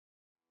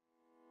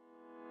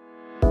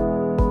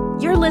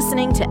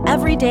listening to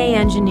Everyday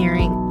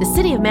Engineering, the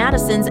City of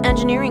Madison's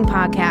engineering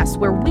podcast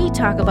where we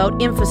talk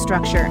about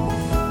infrastructure,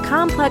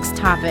 complex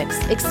topics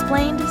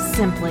explained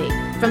simply,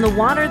 from the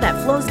water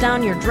that flows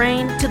down your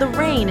drain to the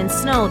rain and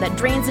snow that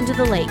drains into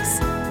the lakes,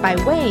 by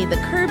way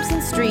the curbs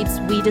and streets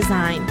we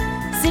design.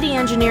 City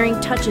engineering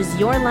touches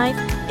your life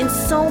in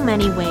so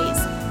many ways,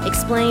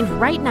 explained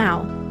right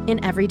now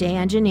in Everyday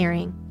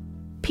Engineering.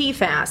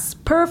 PFAS,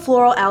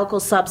 perfluoroalkyl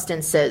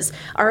substances,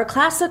 are a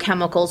class of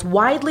chemicals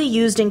widely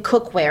used in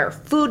cookware,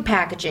 food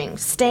packaging,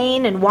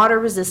 stain and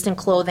water-resistant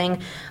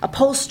clothing,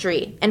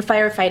 upholstery, and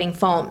firefighting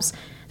foams.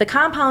 The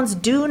compounds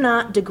do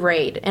not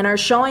degrade and are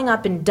showing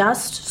up in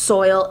dust,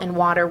 soil, and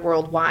water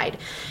worldwide.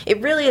 It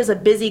really is a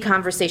busy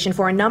conversation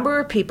for a number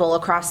of people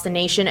across the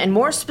nation, and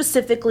more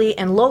specifically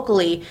and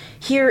locally,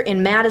 here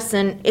in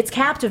Madison, it's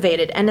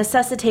captivated and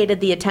necessitated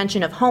the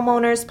attention of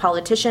homeowners,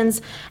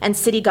 politicians, and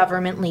city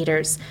government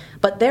leaders.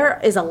 But there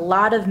is a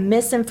lot of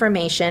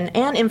misinformation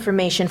and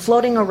information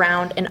floating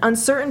around and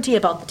uncertainty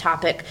about the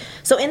topic.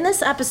 So in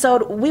this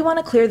episode, we want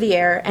to clear the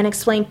air and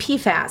explain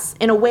PFAS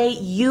in a way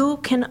you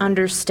can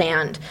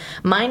understand.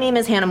 My name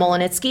is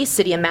Mohelnitzky,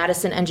 City of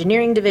Madison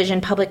Engineering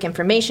Division Public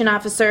Information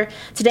Officer.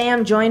 Today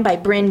I'm joined by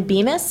Brynn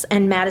Bemis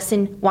and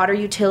Madison Water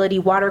Utility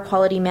Water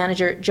Quality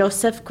Manager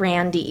Joseph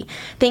Grande.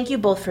 Thank you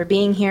both for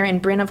being here.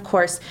 And Brynn, of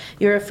course,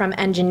 you're from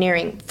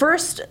engineering.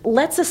 First,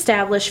 let's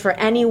establish for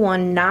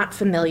anyone not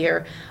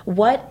familiar,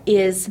 what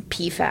is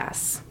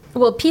PFAS?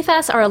 Well,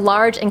 PFAS are a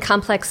large and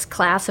complex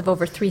class of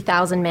over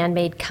 3,000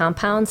 man-made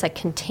compounds that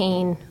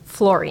contain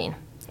fluorine.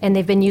 And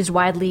they've been used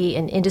widely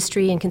in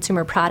industry and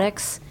consumer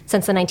products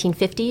since the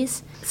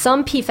 1950s.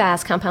 Some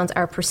PFAS compounds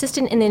are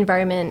persistent in the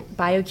environment,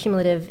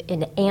 bioaccumulative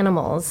in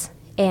animals,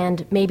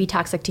 and may be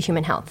toxic to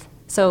human health.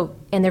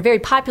 And they're very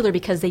popular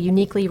because they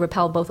uniquely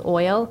repel both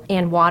oil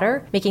and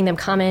water, making them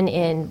common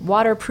in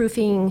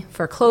waterproofing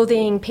for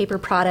clothing, paper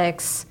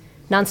products,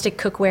 nonstick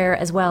cookware,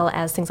 as well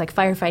as things like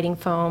firefighting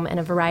foam and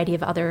a variety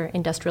of other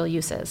industrial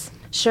uses.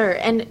 Sure.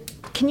 And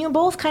can you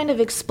both kind of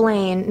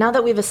explain, now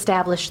that we've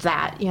established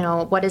that,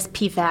 what is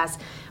PFAS,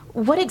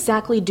 what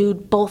exactly do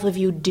both of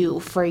you do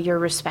for your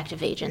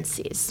respective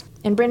agencies?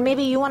 And Brynn,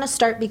 maybe you want to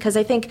start because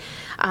I think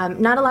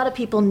not a lot of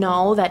people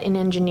know that in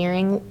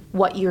engineering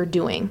what you're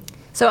doing.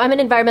 So I'm an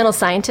environmental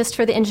scientist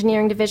for the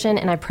engineering division,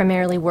 and I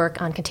primarily work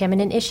on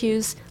contaminant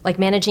issues, like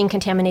managing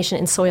contamination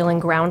in soil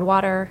and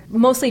groundwater,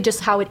 mostly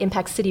just how it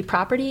impacts city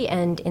property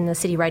and in the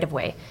city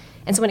right-of-way.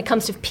 And so when it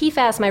comes to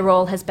PFAS, my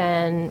role has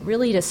been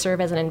really to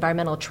serve as an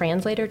environmental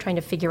translator, trying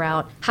to figure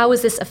out how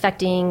is this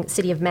affecting the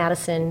city of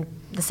Madison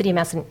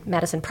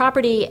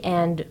property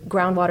and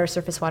groundwater,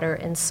 surface water,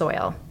 and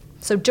soil.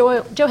 So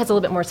Joe has a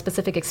little bit more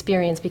specific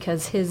experience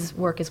because his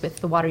work is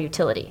with the water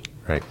utility.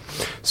 Right.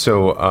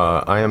 So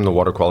I am the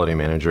water quality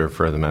manager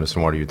for the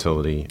Madison Water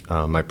Utility.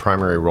 My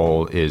primary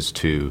role is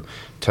to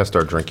test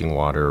our drinking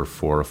water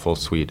for a full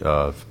suite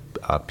of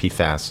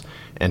PFAS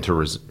and to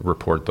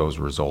report those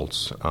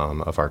results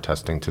of our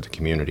testing to the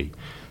community.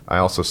 I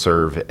also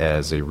serve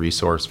as a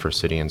resource for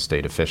city and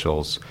state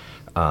officials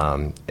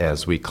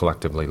as we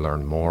collectively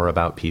learn more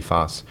about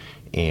PFAS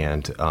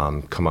and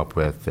come up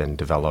with and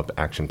develop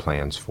action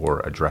plans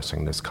for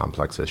addressing this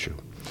complex issue.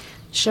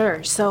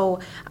 Sure. So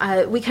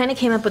we kind of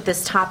came up with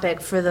this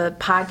topic for the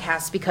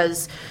podcast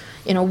because,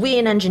 we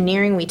in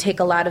engineering, we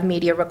take a lot of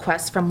media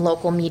requests from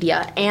local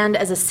media and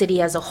as a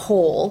city as a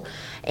whole,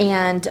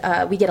 and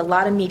we get a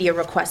lot of media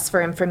requests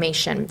for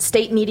information,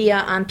 state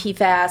media on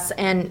PFAS,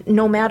 and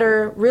no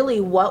matter really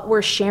what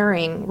we're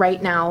sharing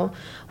right now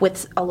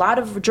with a lot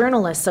of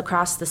journalists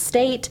across the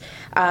state,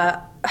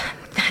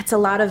 that's a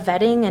lot of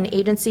vetting and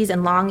agencies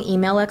and long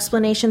email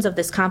explanations of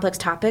this complex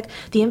topic.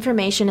 The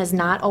information is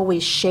not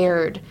always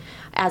shared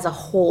as a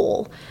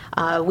whole.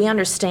 We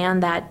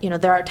understand that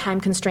there are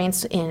time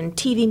constraints in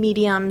TV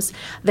mediums.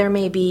 There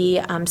may be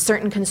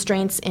certain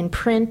constraints in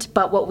print,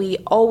 but what we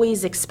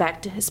always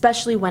expect,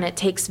 especially when it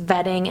takes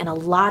vetting and a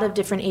lot of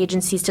different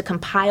agencies to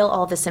compile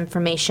all this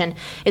information,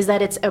 is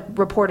that it's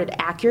reported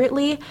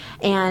accurately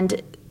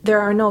and there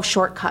are no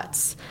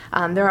shortcuts.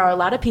 There are a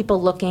lot of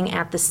people looking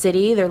at the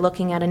city. They're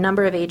looking at a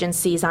number of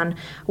agencies on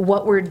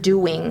what we're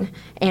doing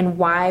and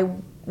why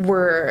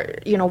we're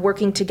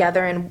working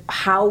together and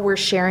how we're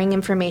sharing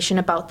information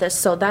about this.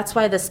 So that's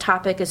why this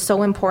topic is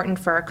so important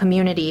for our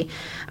community.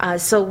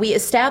 So we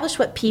established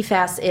what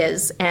PFAS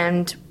is,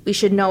 and we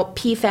should know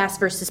PFAS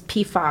versus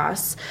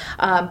PFAS.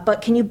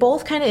 But can you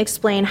both kind of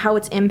explain how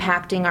it's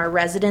impacting our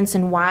residents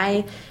and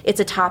why it's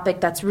a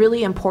topic that's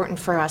really important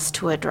for us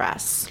to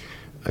address?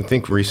 I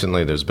think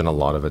recently there's been a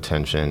lot of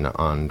attention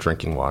on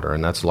drinking water,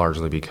 and that's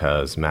largely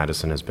because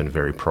Madison has been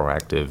very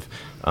proactive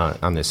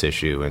on this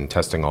issue and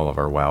testing all of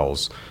our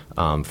wells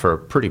for a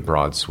pretty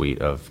broad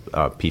suite of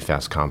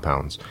PFAS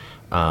compounds.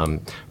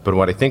 But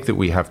what I think that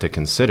we have to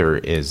consider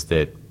is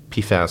that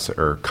PFAS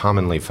are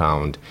commonly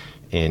found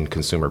in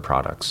consumer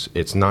products.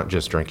 It's not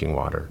just drinking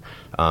water.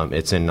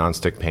 It's in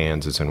nonstick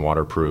pans, it's in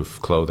waterproof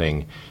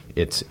clothing,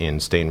 it's in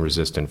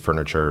stain-resistant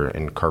furniture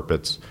and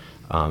carpets.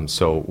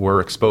 So we're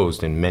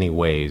exposed in many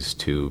ways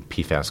to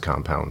PFAS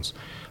compounds.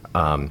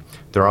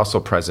 They're also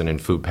present in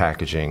food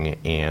packaging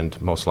and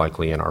most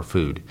likely in our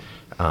food.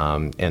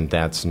 And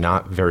that's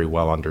not very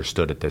well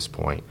understood at this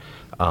point.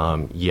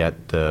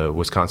 Yet the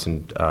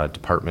Wisconsin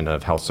Department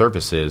of Health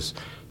Services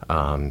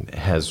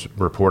has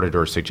reported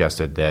or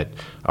suggested that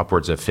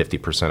upwards of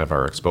 50% of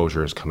our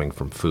exposure is coming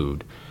from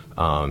food,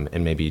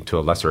 and maybe to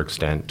a lesser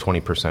extent,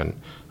 20%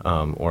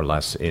 or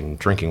less in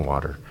drinking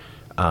water.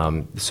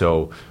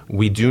 So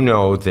we do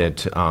know that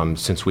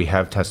since we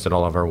have tested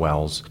all of our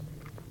wells,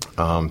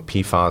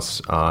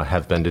 PFAS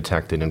have been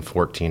detected in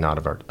 14 out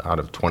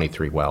of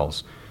 23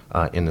 wells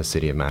in the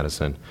city of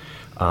Madison,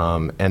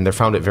 and they're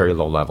found at very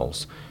low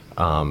levels.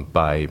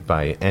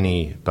 By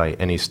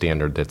any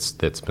standard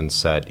that's been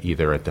set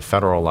either at the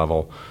federal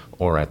level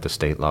or at the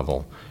state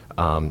level.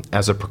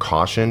 As a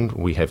precaution,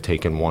 we have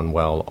taken one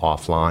well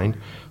offline,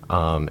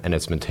 and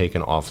it's been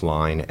taken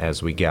offline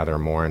as we gather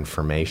more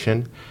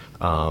information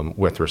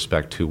with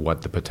respect to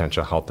what the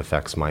potential health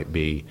effects might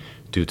be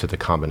due to the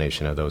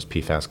combination of those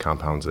PFAS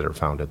compounds that are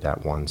found at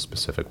that one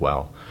specific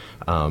well.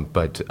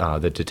 But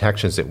the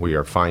detections that we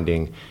are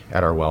finding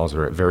at our wells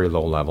are at very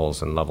low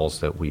levels and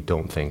levels that we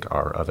don't think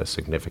are of a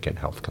significant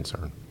health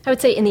concern. I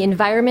would say in the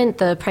environment,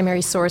 the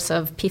primary source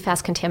of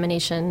PFAS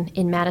contamination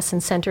in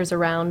Madison centers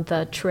around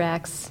the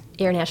Truax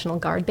Air National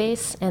Guard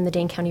Base and the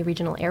Dane County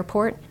Regional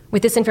Airport.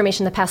 With this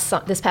information,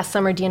 this past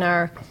summer,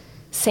 DNR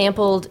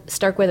sampled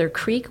Starkweather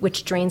Creek,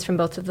 which drains from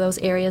both of those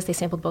areas. They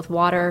sampled both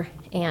water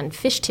and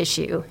fish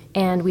tissue,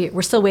 and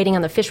we're still waiting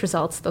on the fish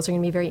results. Those are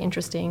going to be very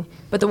interesting.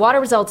 But the water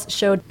results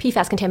showed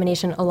PFAS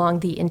contamination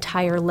along the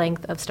entire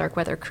length of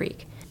Starkweather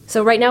Creek.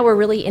 So right now we're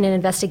really in an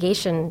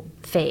investigation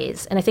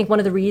phase, and I think one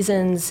of the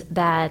reasons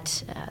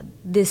that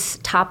this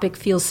topic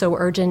feels so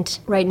urgent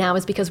right now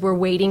is because we're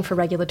waiting for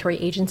regulatory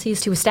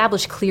agencies to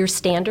establish clear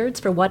standards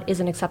for what is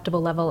an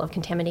acceptable level of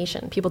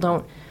contamination.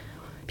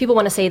 People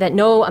want to say that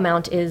no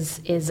amount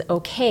is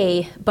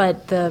okay,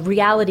 but the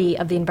reality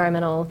of the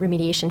environmental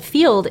remediation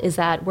field is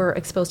that we're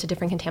exposed to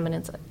different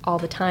contaminants all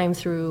the time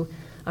through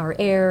our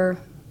air,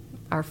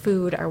 our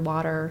food, our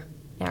water,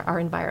 our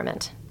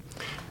environment.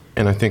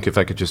 And I think if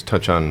I could just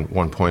touch on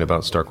one point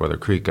about Starkweather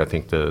Creek, I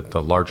think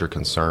the larger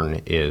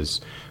concern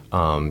is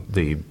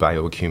the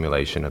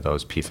bioaccumulation of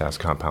those PFAS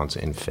compounds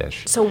in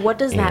fish. So what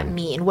does that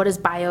mean? What is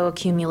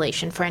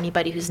bioaccumulation for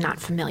anybody who's not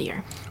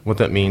familiar? What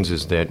that means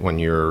is that when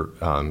you're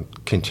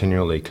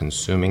continually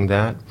consuming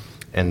that,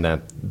 and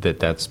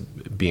that's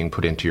being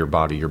put into your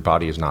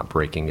body is not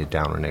breaking it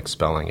down and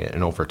expelling it.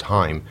 And over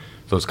time,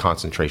 those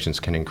concentrations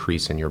can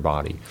increase in your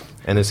body.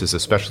 And this is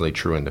especially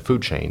true in the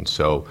food chain.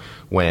 So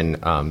when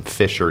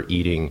fish are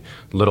eating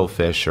little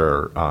fish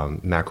or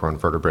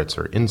macroinvertebrates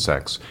or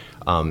insects,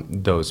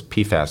 those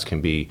PFAS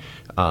can be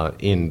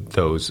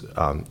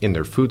in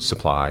their food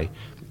supply,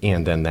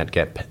 and then that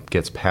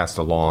gets passed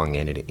along,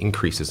 and it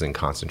increases in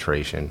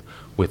concentration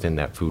within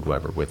that food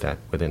web or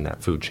within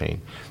that food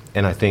chain.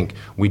 And I think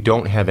we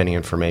don't have any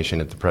information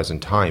at the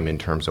present time in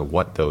terms of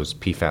what those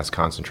PFAS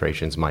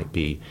concentrations might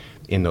be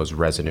in those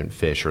resident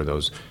fish or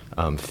those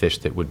fish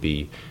that would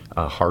be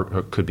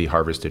could be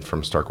harvested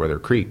from Starkweather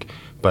Creek.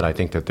 But I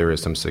think that there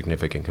is some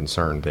significant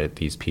concern that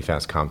these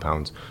PFAS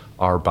compounds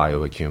are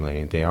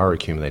bioaccumulating. They are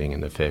accumulating in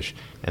the fish,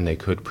 and they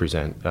could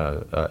present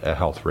a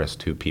health risk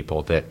to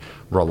people that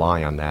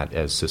rely on that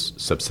as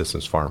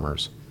subsistence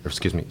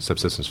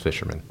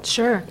fishermen.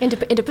 Sure. And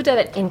to put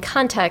that in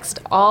context,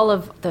 all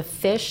of the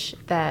fish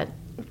that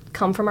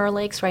come from our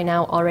lakes right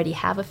now already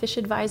have a fish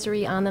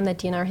advisory on them that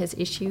DNR has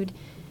issued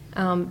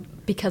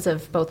because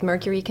of both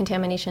mercury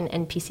contamination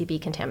and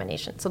PCB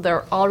contamination. So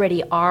there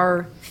already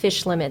are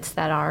fish limits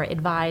that are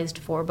advised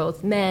for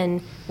both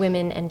men,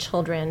 women, and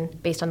children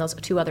based on those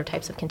two other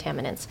types of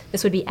contaminants.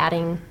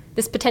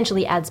 This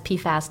potentially adds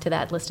PFAS to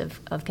that list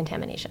of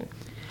contamination.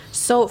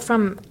 So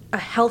from a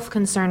health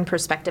concern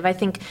perspective, I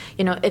think,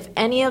 if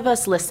any of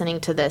us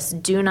listening to this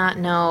do not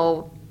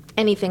know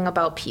anything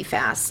about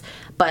PFAS,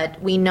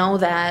 but we know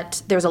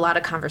that there's a lot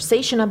of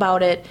conversation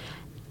about it,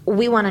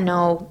 we want to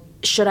know,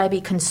 should I be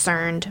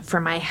concerned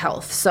for my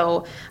health?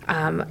 So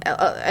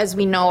as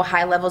we know,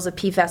 high levels of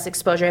PFAS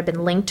exposure have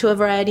been linked to a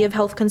variety of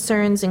health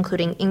concerns,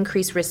 including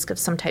increased risk of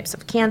some types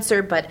of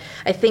cancer. But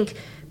I think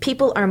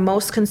people are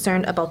most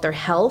concerned about their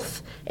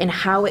health and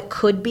how it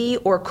could be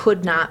or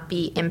could not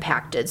be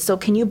impacted. So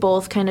can you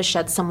both kind of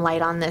shed some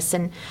light on this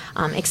and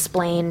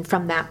explain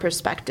from that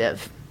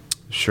perspective?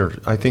 Sure.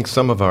 I think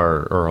a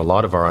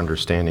lot of our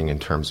understanding in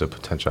terms of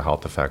potential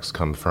health effects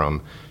come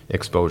from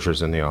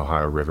exposures in the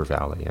Ohio River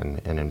Valley and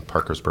in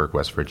Parkersburg,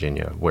 West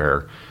Virginia,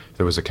 where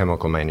there was a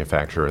chemical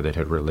manufacturer that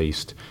had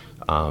released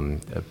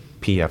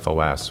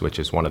PFAS, which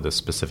is one of the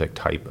specific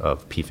type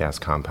of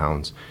PFAS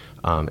compounds,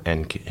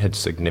 and had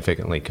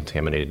significantly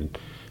contaminated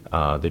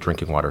the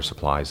drinking water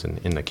supplies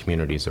in the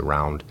communities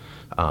around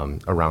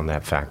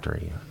that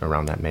factory,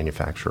 around that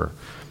manufacturer.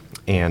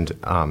 And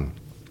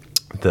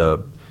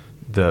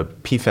the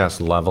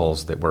PFAS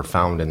levels that were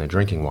found in the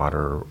drinking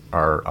water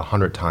are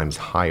 100 times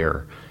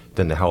higher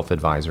than the health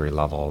advisory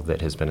level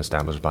that has been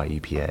established by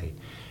EPA.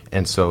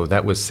 And so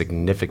that was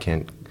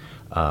significant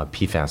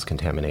PFAS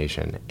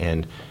contamination.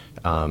 And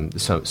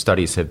So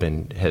studies have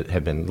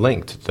been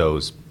linked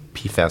those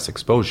PFAS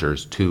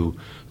exposures to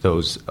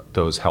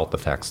those health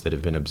effects that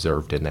have been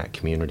observed in that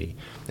community,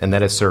 and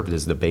that has served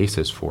as the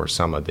basis for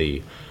some of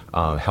the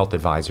health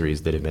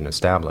advisories that have been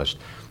established.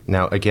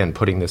 Now, again,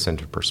 putting this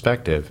into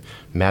perspective,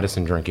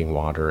 Madison drinking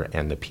water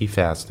and the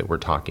PFAS that we're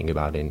talking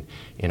about in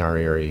our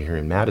area here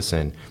in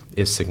Madison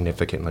is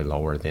significantly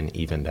lower than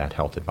even that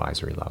health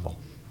advisory level.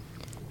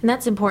 And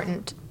that's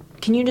important.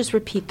 Can you just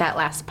repeat that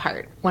last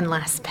part, one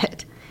last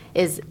bit?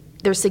 Is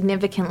they're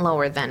significant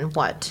lower than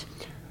what?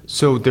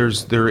 So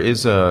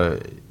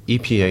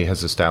EPA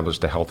has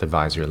established a health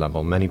advisory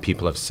level. Many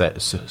people have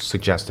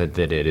suggested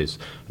that it is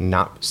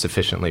not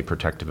sufficiently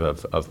protective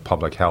of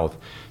public health,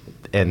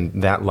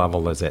 and that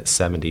level is at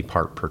 70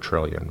 part per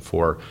trillion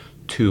for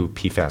two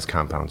PFAS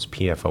compounds,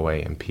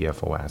 PFOA and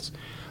PFOS.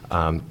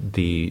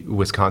 The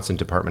Wisconsin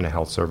Department of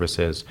Health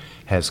Services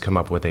has come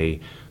up with a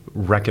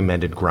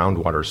recommended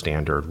groundwater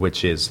standard,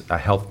 which is a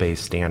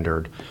health-based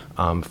standard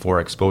for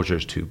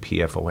exposures to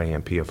PFOA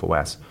and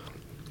PFOS.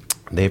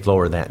 They've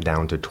lowered that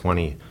down to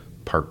 20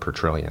 part per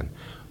trillion.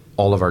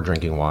 All of our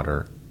drinking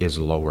water is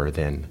lower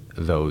than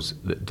those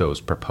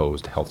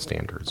proposed health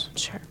standards.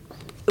 Sure.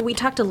 We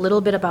talked a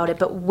little bit about it,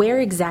 but where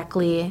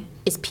exactly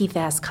is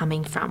PFAS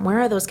coming from? Where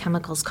are those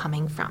chemicals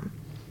coming from?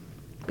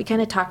 We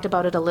kind of talked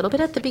about it a little bit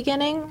at the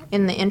beginning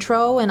in the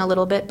intro and a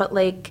little bit, but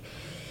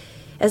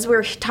as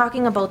we're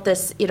talking about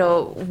this,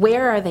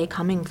 where are they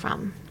coming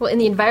from? Well, in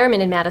the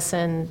environment in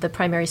Madison, the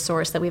primary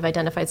source that we've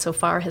identified so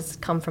far has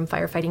come from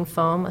firefighting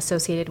foam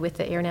associated with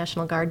the Air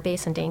National Guard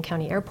base and Dane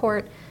County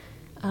Airport.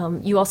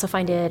 You also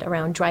find it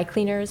around dry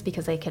cleaners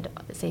because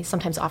they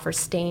sometimes offer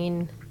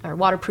stain or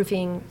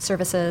waterproofing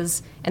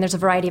services, and there's a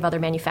variety of other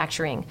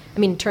manufacturing.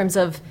 In terms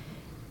of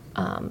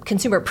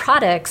consumer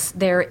products,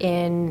 they're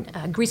in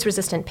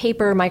grease-resistant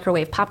paper,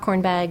 microwave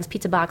popcorn bags,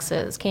 pizza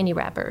boxes, candy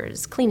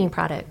wrappers, cleaning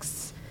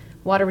products,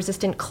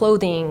 water-resistant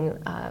clothing,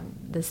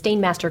 the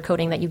Stainmaster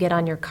coating that you get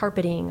on your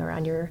carpeting or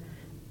on your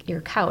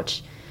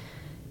couch.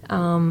 What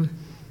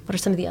are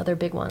some of the other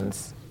big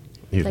ones?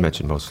 You've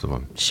mentioned most of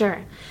them. Sure.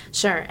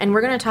 And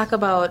we're going to talk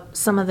about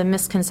some of the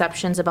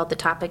misconceptions about the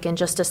topic in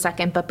just a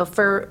second. But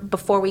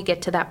before we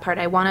get to that part,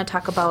 I want to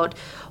talk about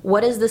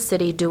what is the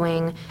city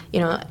doing,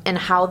 and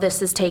how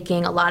this is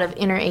taking a lot of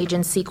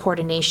interagency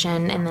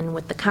coordination and then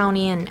with the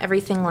county and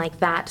everything like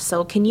that.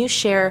 So can you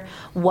share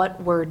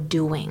what we're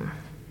doing?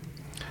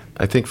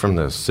 I think from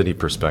the city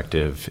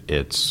perspective,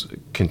 it's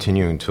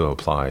continuing to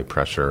apply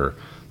pressure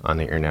on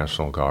the Air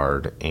National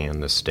Guard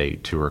and the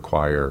state to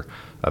require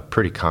a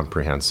pretty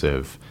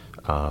comprehensive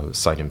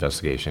site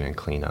investigation and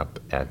cleanup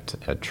at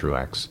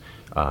Truex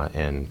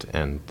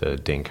and the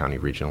Dane County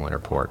Regional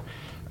Airport.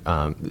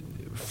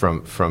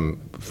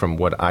 From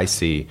what I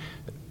see,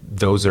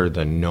 those are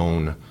the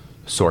known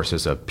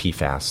sources of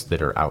PFAS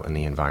that are out in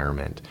the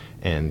environment,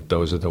 and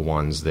those are the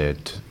ones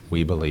that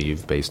we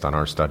believe, based on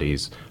our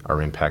studies, are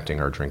impacting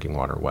our drinking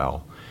water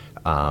well.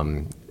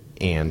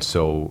 And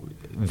so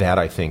that,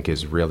 I think,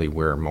 is really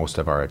where most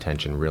of our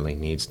attention really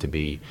needs to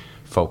be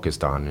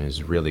focused on,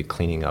 is really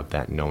cleaning up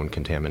that known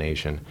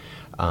contamination,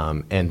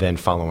 and then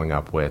following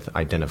up with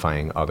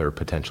identifying other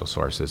potential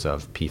sources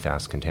of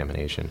PFAS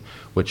contamination,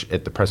 which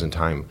at the present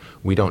time,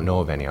 we don't know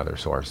of any other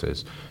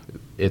sources.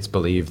 It's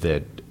believed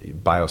that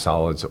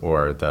biosolids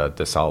or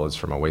the solids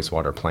from a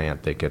wastewater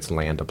plant that gets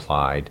land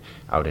applied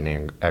out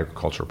in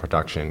agricultural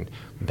production,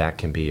 that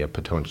can be a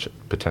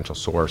potential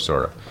source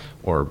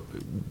or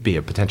be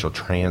a potential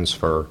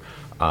transfer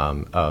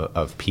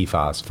of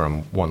PFAS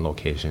from one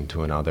location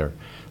to another.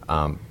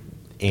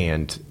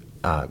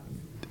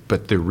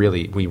 But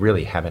we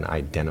really haven't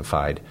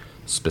identified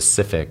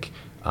specific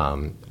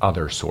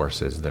other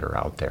sources that are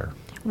out there.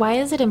 Why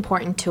is it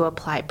important to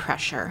apply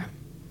pressure?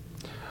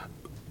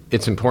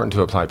 It's important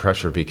to apply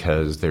pressure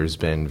because there's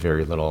been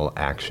very little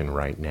action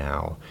right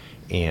now,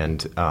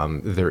 and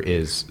there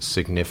is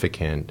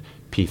significant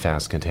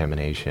PFAS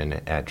contamination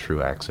at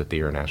Truex, at the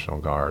Air National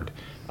Guard,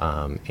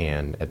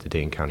 and at the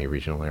Dane County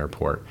Regional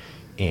Airport.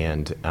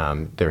 And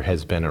there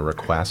has been a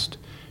request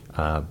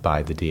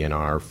by the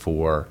DNR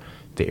for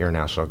the Air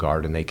National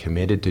Guard, and they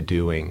committed to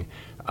doing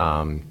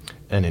an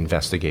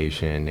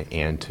investigation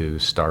and to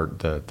start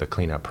the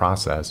cleanup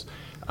process,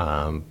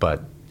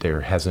 but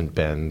there hasn't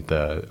been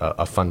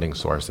a funding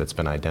source that's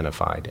been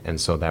identified, and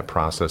so that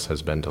process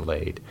has been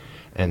delayed.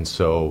 And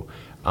so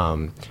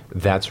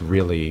that's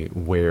really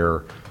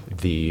where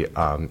the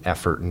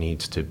effort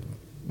needs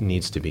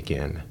to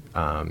begin,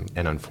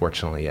 and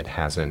unfortunately it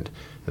hasn't.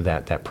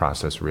 That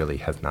process really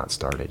has not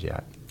started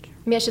yet.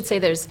 I should say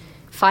there's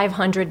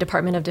 500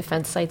 Department of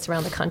Defense sites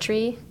around the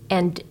country,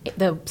 and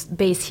the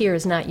base here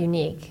is not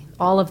unique.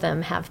 All of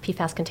them have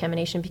PFAS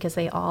contamination because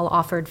they all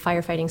offered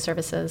firefighting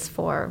services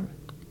for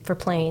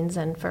planes,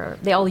 and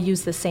they all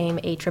use the same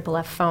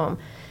AFFF foam.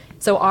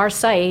 So our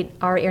site,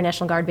 our Air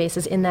National Guard base,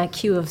 is in that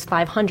queue of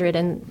 500,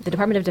 and the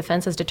Department of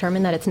Defense has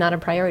determined that it's not a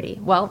priority.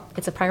 Well,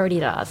 it's a priority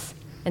to us,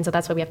 and so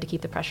that's why we have to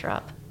keep the pressure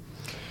up.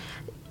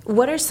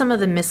 What are some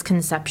of the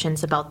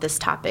misconceptions about this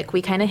topic?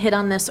 We kind of hit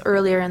on this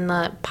earlier in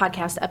the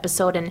podcast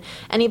episode, and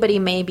anybody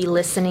may be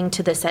listening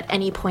to this at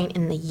any point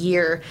in the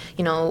year,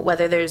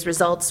 whether there's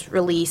results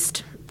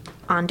released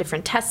on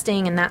different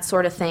testing and that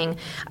sort of thing.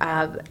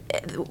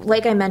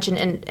 Like I mentioned,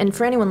 and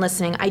for anyone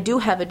listening, I do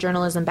have a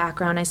journalism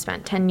background. I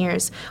spent 10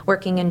 years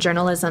working in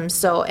journalism,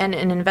 and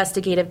an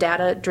investigative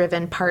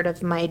data-driven part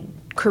of my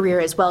career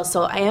as well.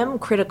 So I am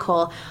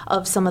critical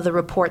of some of the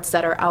reports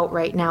that are out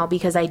right now,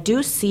 because I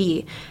do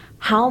see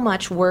how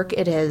much work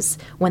it is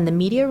when the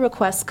media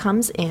request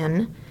comes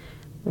in.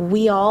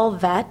 We all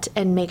vet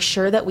and make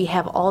sure that we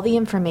have all the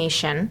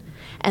information.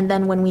 And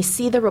then when we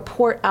see the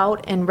report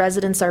out and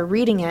residents are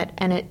reading it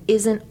and it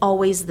isn't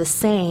always the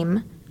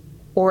same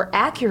or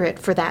accurate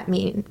for that,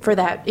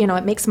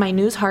 it makes my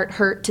news heart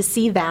hurt to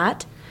see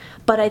that.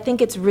 But I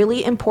think it's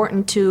really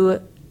important to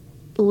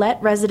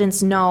let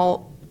residents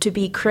know to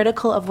be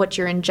critical of what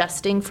you're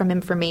ingesting from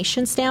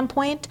information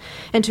standpoint,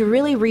 and to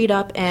really read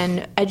up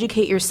and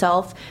educate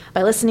yourself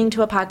by listening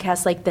to a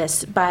podcast like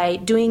this, by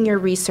doing your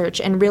research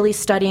and really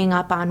studying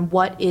up on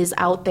what is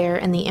out there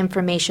and the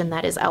information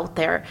that is out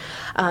there.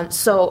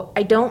 So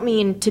I don't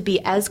mean to be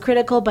as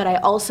critical, but I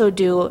also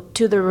do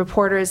to the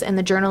reporters and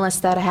the journalists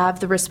that have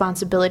the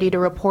responsibility to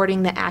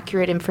reporting the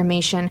accurate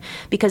information,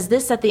 because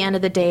this at the end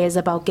of the day is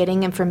about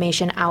getting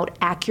information out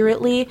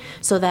accurately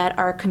so that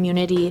our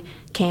community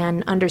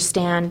can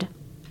understand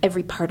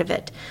every part of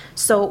it.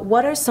 So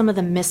what are some of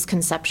the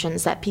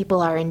misconceptions that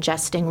people are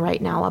ingesting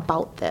right now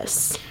about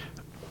this?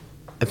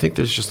 I think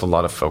there's just a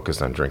lot of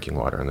focus on drinking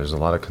water, and there's a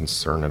lot of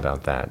concern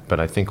about that. But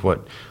I think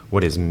what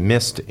is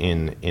missed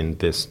in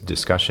this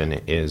discussion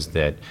is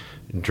that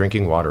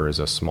drinking water is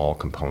a small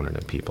component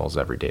of people's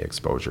everyday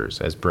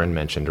exposures. As Brynn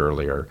mentioned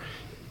earlier,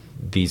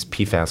 these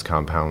PFAS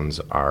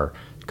compounds are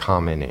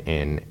common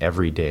in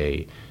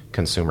everyday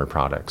consumer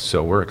products.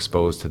 So we're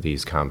exposed to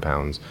these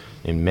compounds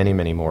in many,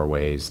 many more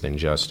ways than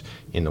just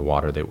in the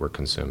water that we're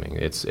consuming.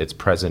 It's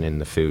present in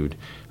the food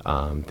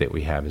that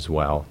we have as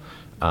well.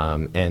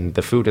 And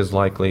the food is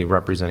likely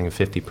representing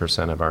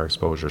 50% of our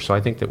exposure. So I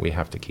think that we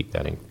have to keep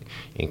that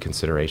in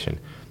consideration.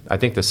 I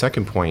think the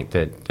second point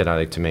that I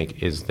like to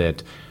make is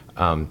that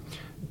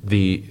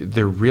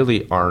there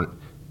really aren't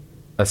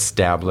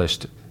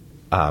established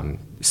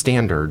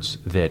standards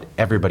that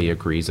everybody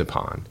agrees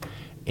upon.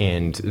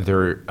 And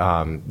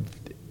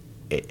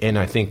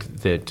I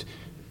think that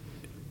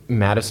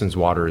Madison's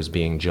water is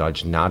being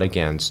judged not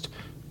against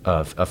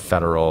a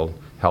federal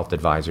health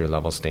advisory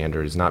level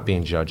standard, is not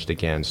being judged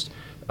against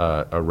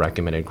a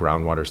recommended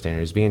groundwater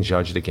standard, is being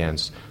judged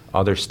against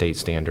other state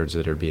standards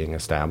that are being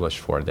established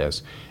for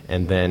this.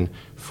 And then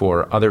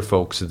for other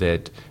folks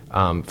that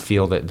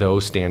feel that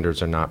those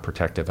standards are not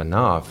protective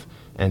enough,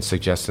 and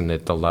suggesting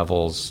that the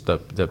levels, the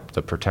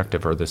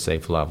protective or the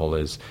safe level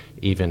is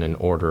even an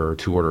order or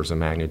 2 orders of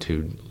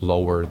magnitude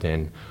lower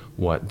than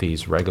what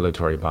these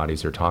regulatory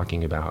bodies are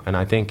talking about. And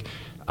I think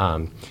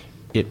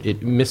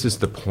it misses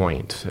the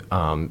point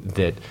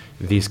that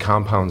these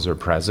compounds are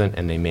present,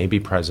 and they may be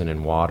present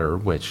in water,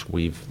 which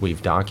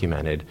we've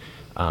documented,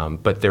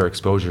 but their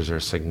exposures are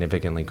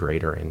significantly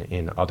greater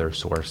in other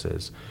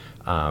sources.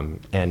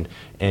 And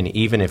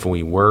even if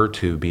we were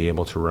to be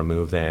able to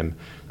remove them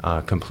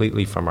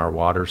completely from our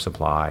water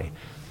supply,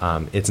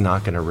 it's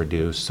not going to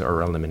reduce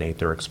or eliminate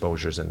their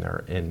exposures in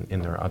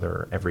their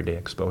other everyday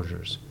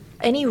exposures.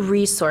 Any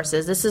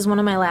resources? This is one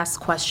of my last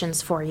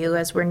questions for you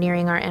as we're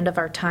nearing our end of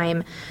our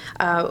time.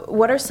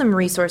 What are some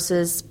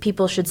resources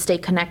people should stay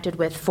connected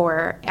with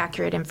for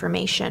accurate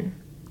information?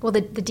 Well,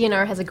 the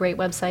DNR has a great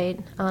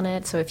website on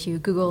it. So if you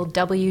Google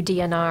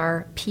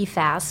WDNR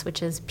PFAS,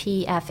 which is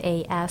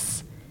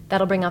PFAS,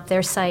 that'll bring up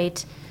their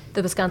site.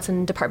 The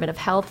Wisconsin Department of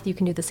Health, you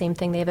can do the same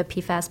thing. They have a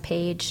PFAS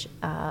page.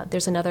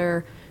 There's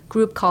another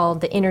group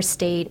called the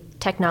Interstate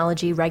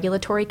Technology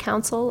Regulatory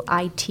Council,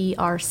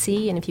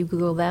 ITRC, and if you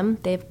Google them,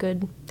 they have a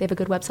good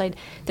website.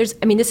 This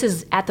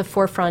is at the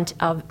forefront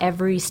of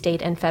every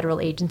state and federal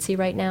agency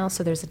right now,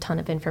 so there's a ton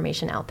of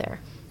information out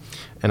there.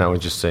 And I would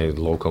just say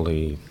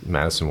locally,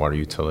 Madison Water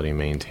Utility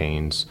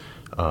maintains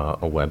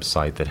a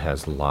website that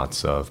has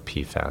lots of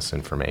PFAS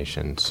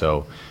information.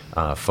 So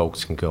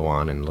folks can go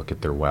on and look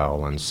at their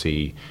well and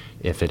see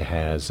if it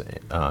has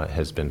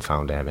been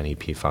found to have any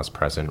PFAS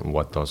present and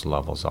what those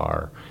levels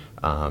are.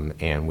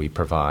 And we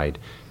provide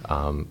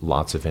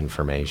lots of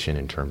information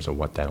in terms of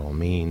what that all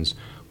means,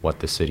 what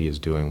the city is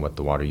doing, what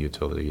the water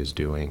utility is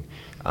doing,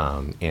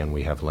 and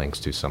we have links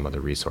to some of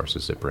the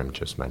resources that Brynn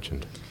just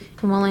mentioned.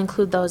 And we'll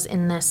include those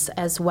in this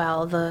as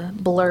well, the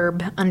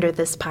blurb under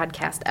this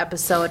podcast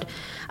episode.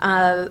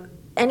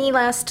 Any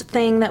last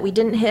thing that we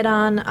didn't hit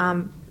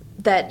on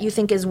that you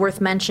think is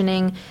worth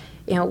mentioning?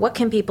 What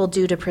can people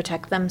do to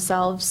protect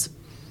themselves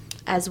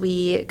as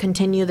we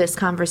continue this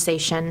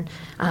conversation,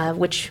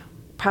 which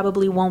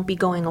probably won't be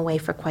going away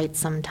for quite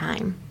some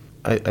time?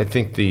 I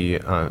think the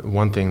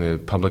one thing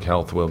that public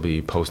health will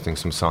be posting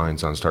some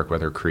signs on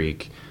Starkweather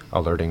Creek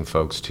alerting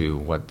folks to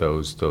what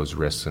those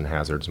risks and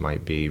hazards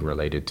might be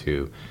related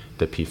to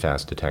the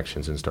PFAS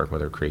detections in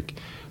Starkweather Creek.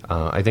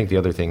 I think the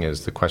other thing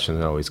is the question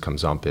that always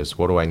comes up is,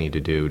 what do I need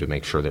to do to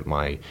make sure that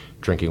my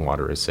drinking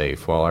water is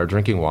safe? Well, our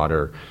drinking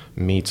water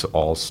meets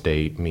all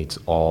state, meets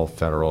all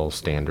federal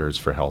standards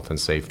for health and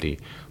safety.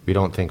 We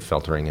don't think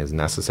filtering is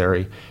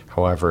necessary.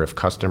 However, if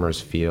customers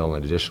feel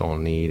an additional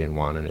need and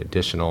want an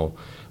additional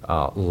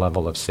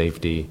level of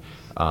safety,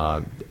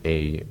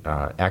 a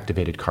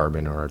activated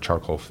carbon or a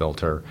charcoal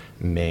filter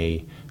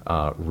may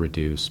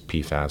reduce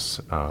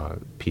PFAS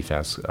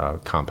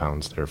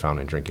compounds that are found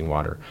in drinking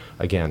water.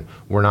 Again,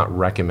 we're not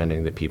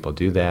recommending that people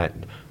do that.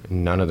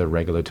 None of the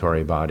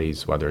regulatory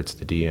bodies, whether it's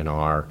the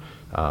DNR,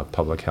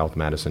 Public Health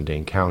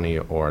Madison-Dane County,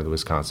 or the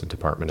Wisconsin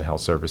Department of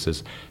Health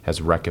Services,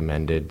 has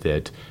recommended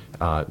that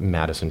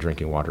Madison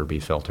drinking water be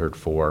filtered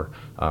for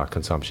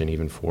consumption,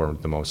 even for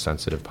the most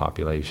sensitive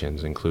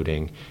populations,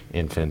 including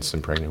infants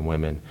and pregnant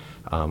women.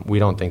 We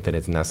don't think that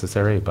it's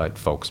necessary, but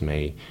folks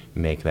may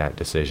make that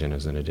decision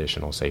as an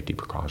additional safety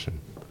precaution.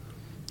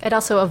 I'd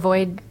also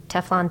avoid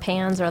Teflon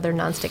pans or other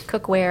nonstick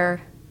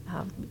cookware.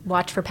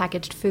 Watch for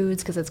packaged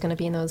foods because it's going to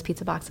be in those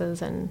pizza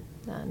boxes and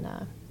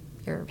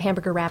your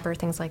hamburger wrapper,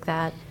 things like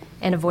that.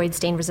 And avoid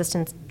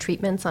stain-resistant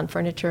treatments on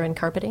furniture and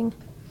carpeting.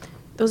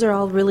 Those are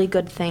all really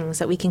good things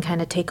that we can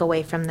kind of take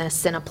away from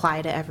this and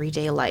apply to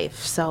everyday life.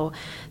 So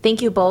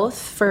thank you both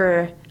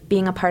for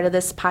being a part of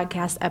this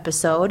podcast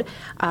episode.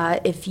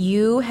 If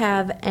you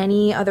have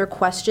any other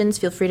questions,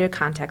 feel free to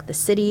contact the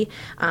city.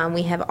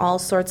 We have all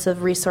sorts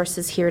of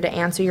resources here to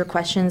answer your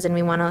questions, and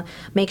we want to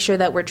make sure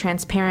that we're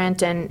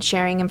transparent and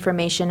sharing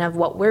information of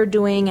what we're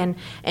doing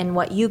and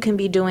what you can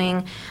be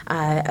doing.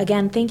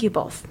 Again, thank you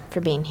both for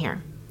being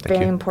here.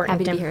 Very important.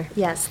 Happy to be here.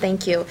 Yes,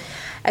 thank you.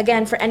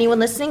 Again, for anyone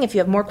listening, if you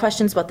have more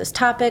questions about this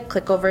topic,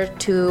 click over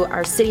to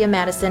our City of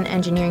Madison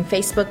Engineering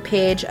Facebook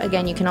page.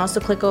 Again, you can also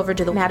click over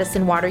to the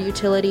Madison Water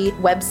Utility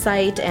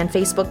website and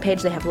Facebook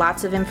page. They have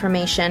lots of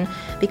information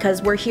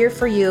because we're here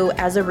for you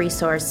as a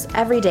resource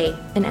every day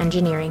in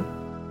engineering.